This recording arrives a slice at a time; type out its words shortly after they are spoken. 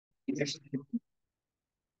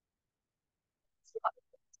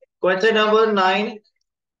Question number 9।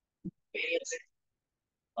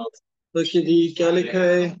 तो जी क्या लिखा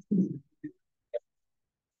है?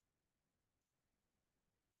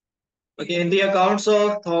 Okay, in the accounts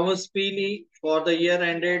of Thomas P. Lee for the year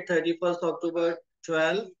ended 31st October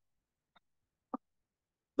 12,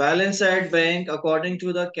 balance at bank according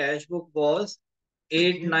to the cash book was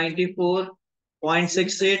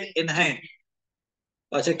 894.68 in hand.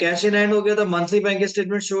 अच्छा, cash in hand हो गया। तो monthly bank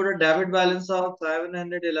statement showed a debit balance of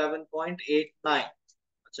 711.89।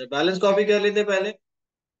 अच्छा, balance copy कर लेते पहले।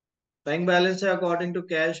 Bank balance है according to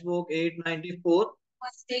cash book 894,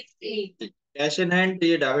 cash in hand, तो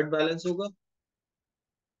ये डेबिट बैलेंस होगा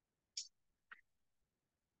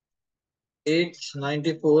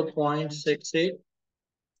 894.68।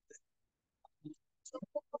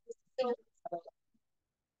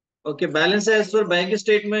 ओके, बैलेंस है एज पर बैंक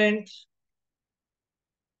स्टेटमेंट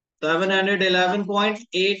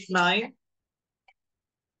 711.89।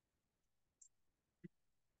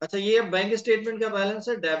 अच्छा, ये बैंक स्टेटमेंट का बैलेंस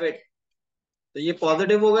है डेबिट, तो ये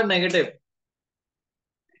पॉजिटिव होगा नेगेटिव?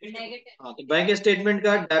 हाँ, तो बैंक स्टेटमेंट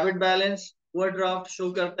का डेबिट बैलेंस ओवरड्राफ्ट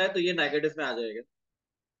शो करता है, तो ये नेगेटिव में आ जाएगा।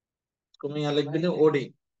 इसको मैं यहाँ लिख देता हूँ ओडी।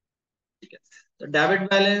 ठीक है, तो debit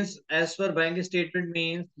balance as per bank statement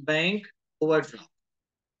means bank overdraft.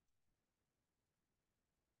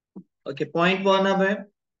 Okay, point one अब है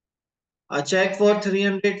a check for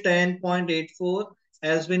 310.84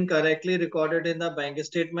 has been correctly recorded in the bank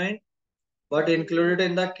statement but included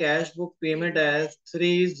in the cash book payment as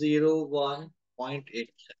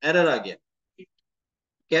 301.8। Error आ गया,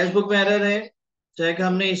 cash book में error है। Check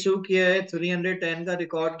हमने issue किया है 310 का,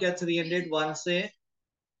 record किया 301 से,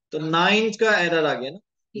 तो 9 का एरर आ गया ना,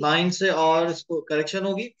 9 से, और इसको करेक्शन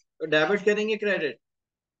होगी तो डेबिट करेंगे क्रेडिट।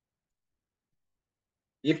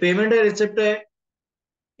 ये पेमेंट है रिसिप्ट है?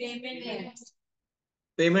 पेमेंट है।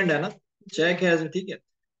 पेमेंट है ना, चेक है, ठीक है।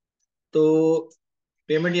 तो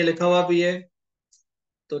पेमेंट ये लिखा हुआ भी है,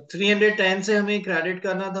 तो 310 से हमें क्रेडिट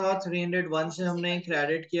करना था, 301 से हमने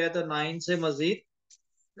क्रेडिट किया, तो 9 से मजीद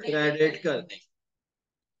क्रेडिट कर दें।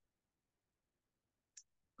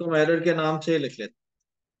 तो एरर के नाम से लिख लेते,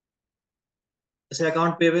 जैसे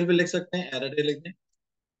अकाउंट पेबल भी लिख सकते हैं, एरर ही लिख दें,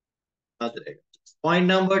 याद रहेगा।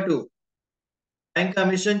 Point number 2, bank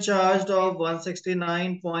commission charge of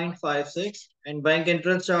 169.56 and bank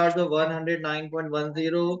interest charge of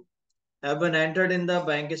 109.10 have been entered in the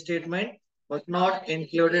bank statement but not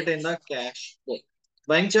included in the cash book।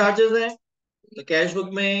 Bank charges हैं, तो कैश बुक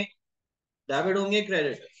में डेबिट होंगे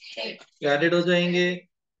credit? Credit हो जाएंगे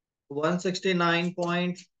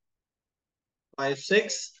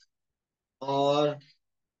 169.56 और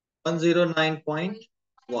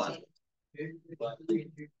 109.1।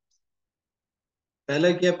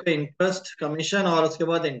 पहले की आपका इंटरेस्ट कमीशन और उसके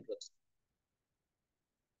बाद इंटरेस्ट,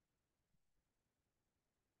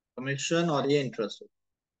 कमीशन और ये interest.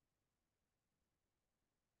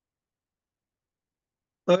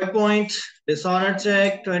 Third point, dishonour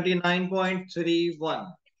check 29.31,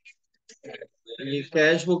 ये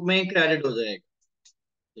कैश बुक में क्रेडिट हो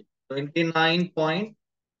जाएगा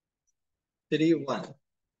 29.31।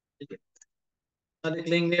 ठीक है, लिख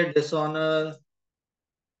लेंगे dishonour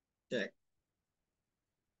check.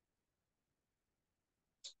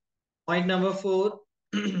 Point number 4,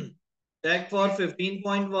 check for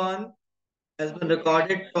 15.1 has been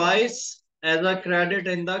recorded twice as a credit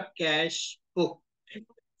in the cash book।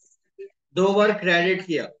 दो बार क्रेडिट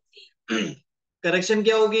किया, करेक्शन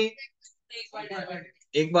क्या होगी?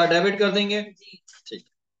 एक बार डेबिट कर देंगे, ठीक।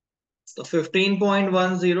 तो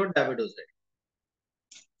 15.10 डेबिट हो जाएगा,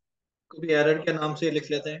 को भी एरर के नाम से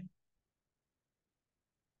लिख लेते हैं,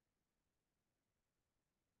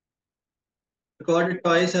 recorded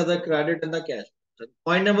twice as a credit in the cash।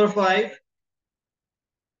 Point number 5,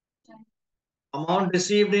 amount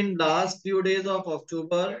received in last few days of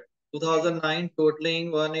October 2009 totaling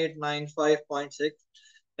 1895.6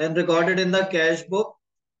 and recorded in the cash book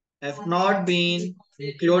have not been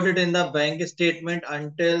included in the bank statement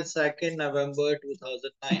until 2nd November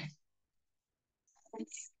 2009।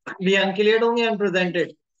 भी अनक्लियर्ड होंगे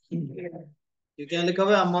unrepresented, क्योंकि यहाँ लिखा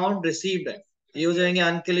हुआ है amount received है, ये हो जाएंगे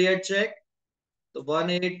अनक्लियर्ड चेक। तो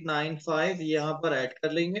 1895 यहाँ पर ऐड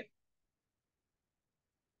कर लेंगे,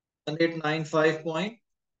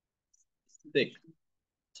 1895.6,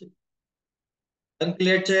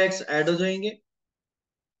 अनक्लियर्ड चेक्स ऐड हो जाएंगे।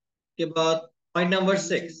 के बाद point number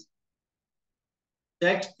 6,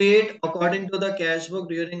 checks paid according to the cash book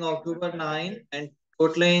during October 9 and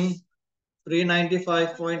totaling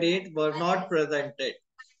 395.8 were not presented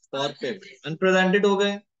for payment। Unrepresented हो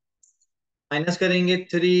गए, माइनस करेंगे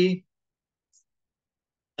 3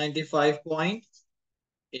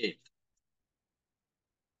 95.8.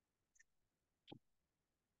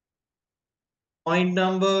 Point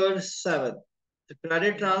number 7. The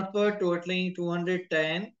credit transfer totaling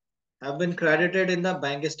 210 have been credited in the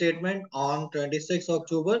bank statement on 26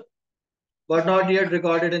 October, but not yet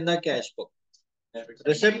recorded in the cash book.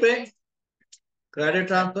 Receipt पे credit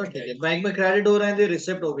transfer ठीक है, bank में credit हो रहे हैं तो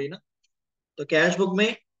रिसिप्ट हो गई ना, तो कैश बुक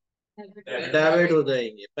में डेबिट हो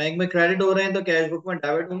जाएंगे। बैंक में क्रेडिट हो रहे हैं तो कैश बुक में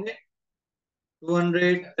डेबिट होंगे।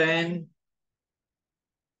 210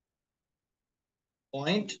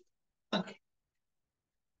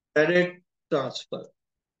 credit transfer.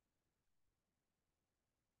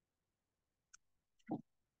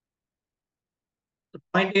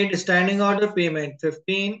 Point 8 standing order payment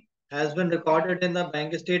 15 has been recorded in the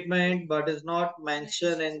bank statement but is not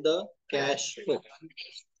mentioned in the cash book.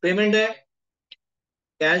 Payment है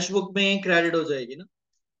कैश बुक में क्रेडिट हो जाएगी ना।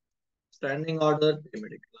 स्टैंडिंग ऑर्डर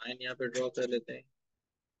पेमेंट लाइन यहाँ पे draw कर लेते हैं।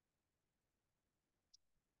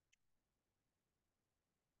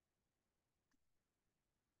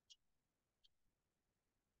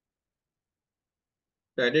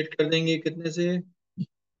 क्रेडिट कर देंगे कितने से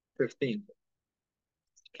 15।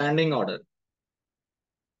 स्टैंडिंग ऑर्डर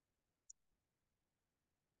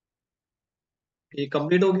ये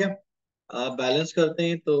कंप्लीट हो गया। आप बैलेंस करते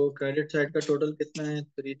हैं तो क्रेडिट साइड का टोटल कितना है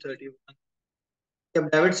 331। जब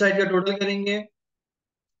डेबिट साइड का टोटल करेंगे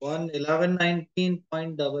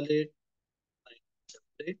 11119.88।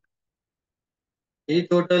 ये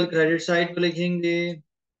टोटल क्रेडिट साइड को लिखेंगे।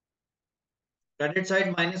 क्रेडिट साइड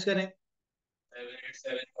माइनस करें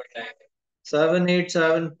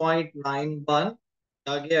 787.91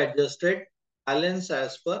 आगे adjusted balance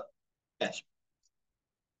as per cash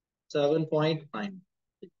 7.9।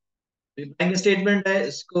 Bank statement है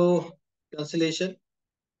इसको कैंसिलेशन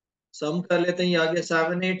सम कर लेते हैं। ये आगे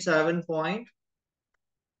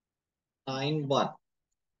 787.91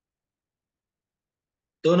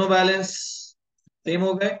 दोनों बैलेंस सेम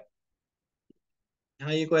हो गए।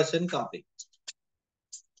 हाँ ये क्वेश्चन कंप्लीट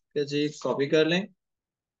जी, कॉपी कर लें।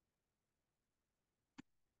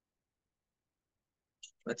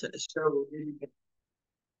 अच्छा इसका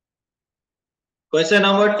question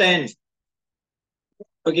number 10।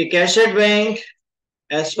 Okay, cash at bank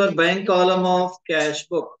as per bank column of cash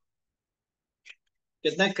book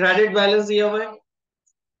कितना क्रेडिट बैलेंस दिया हुआ है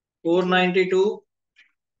 492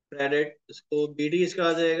 क्रेडिट। इसको बीडी इसका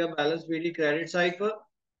आ जाएगा बैलेंस बीडी क्रेडिट साइड पर।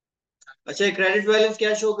 अच्छा क्रेडिट बैलेंस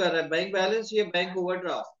क्या शो कर रहा है बैंक बैलेंस ये बैंक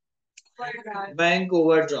ओवरड्राफ्ट बैंक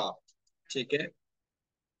ओवरड्राफ्ट ठीक है।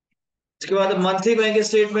 इसके बाद monthly bank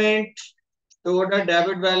statement total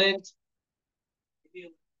debit balance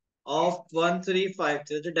of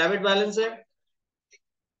 1353 जो डेबिट बैलेंस है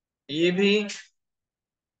ये भी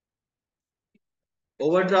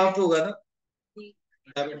ओवरड्राफ्ट होगा ना।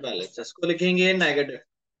 डेबिट बैलेंस इसको लिखेंगे नेगेटिव।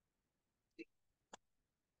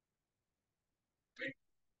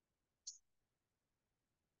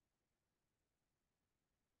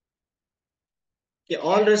 कि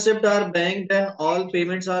all receipts are banked and all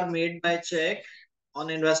payments are made by check. On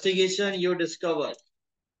investigation you discover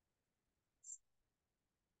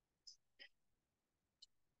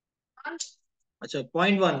अच्छा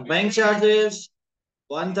point 1 bank charges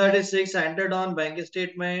 136 entered on bank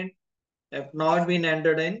statement have not been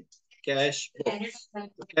entered in cash book।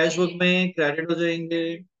 तो cash book में credit हो जाएंगे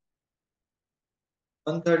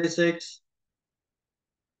 136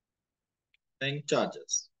 bank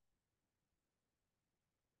charges.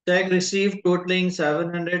 check received totaling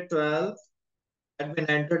 712 had been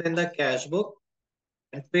entered in the cash book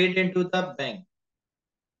and paid into the bank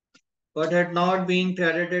but had not been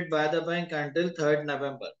credited by the bank until 3rd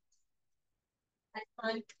November।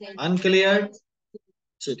 Unclear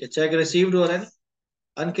ठीक है, check received हो रहा है ना।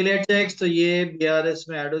 Unclear checks तो ये BRS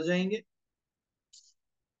में add हो जाएंगे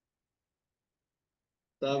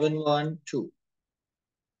 712।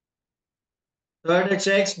 Third,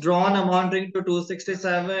 checks drawn amounting to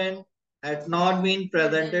 267 had not been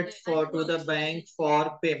presented for to the bank for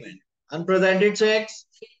payment। Unpresented checks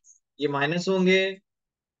ये माइनस होंगे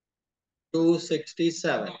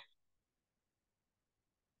 267।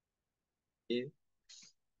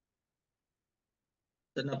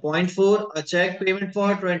 Then point 4, a check payment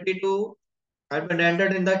for 22 had been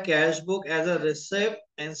entered in the cash book as a receipt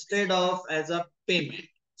instead of as a payment।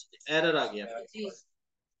 Error आ गया।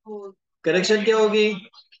 Correction क्या होगी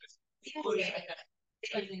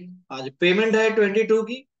आज payment है 22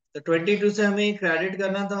 की तो 22 से हमें क्रेडिट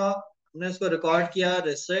करना था, हमने उसको रिकॉर्ड किया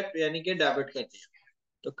रिसिप्ट यानी कि डेबिट कर दिया।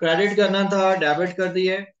 तो क्रेडिट करना था डेबिट कर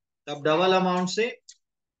दिए, तब डबल अमाउंट से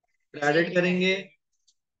क्रेडिट करेंगे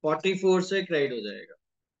 44 से क्रेडिट हो जाएगा।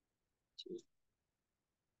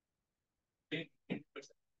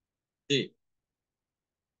 जी।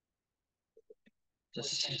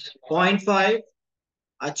 Point 5.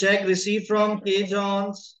 A check received from K.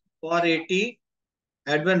 Johns for 80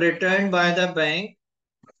 had been returned by the bank.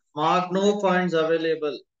 Mark no funds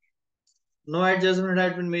available. No adjustment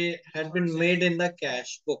had been made in the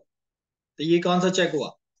cash book. तो ये कौन सा check हुआ?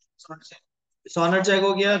 डिसऑनर चेक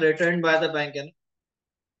हो गया, return by the bank है ना।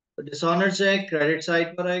 तो डिसऑनर चेक क्रेडिट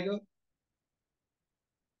साइड पर आएगा।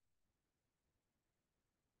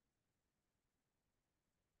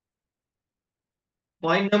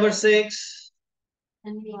 Point number 6,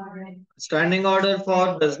 standing order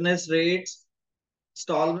for business rates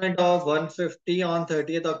installment of 150 on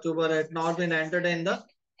 30th October had not been entered in the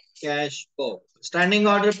cash book. Standing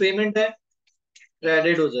order payment है,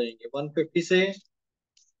 credit हो जाएंगे 150 से।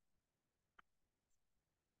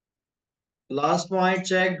 Last point,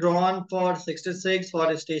 check drawn for 66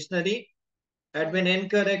 for stationery had been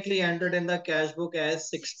incorrectly entered in the cash book as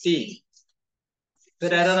 60।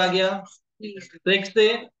 फिर error आ गया 6 से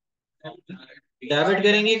debit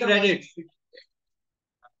करेंगे credit.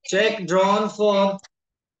 Check drawn for,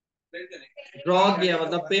 draw किया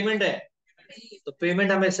मतलब पेमेंट है, तो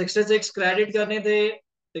पेमेंट हमें 66 क्रेडिट करने थे,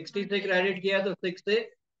 60 से क्रेडिट किया तो 6 से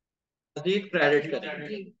मजीद क्रेडिट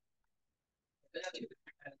करेंगे।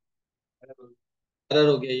 एरर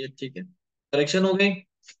हो गया ये, ठीक है, करेक्शन हो गई।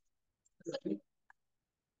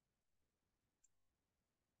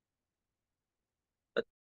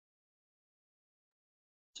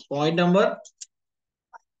 पॉइंट नंबर,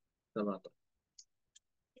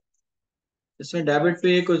 इसमें डेबिट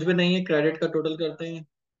पे कुछ भी नहीं है, क्रेडिट का टोटल करते हैं।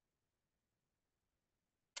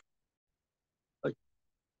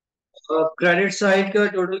 क्रेडिट साइड का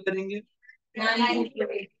टोटल करेंगे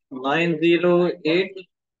 908।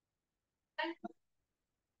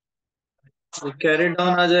 कैरेट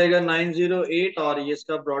डाउन आ जाएगा 908 और ये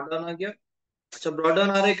इसका ब्रॉड डाउन आ गया। अच्छा, ब्रॉड डाउन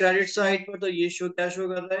आ रहा है क्रेडिट साइड पर, तो ये शो क्या शो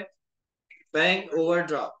कर रहा है? Bank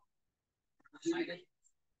overdraft.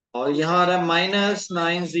 और यहाँ आ रहा है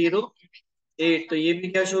 -908, तो ये भी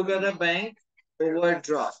क्या शो कर रहा है? Bank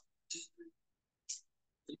overdraft.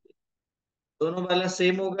 दोनों बैलेंस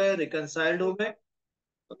सेम हो गए, रिकनसाइल्ड हो गए।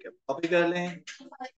 ओके, कॉपी कर लें।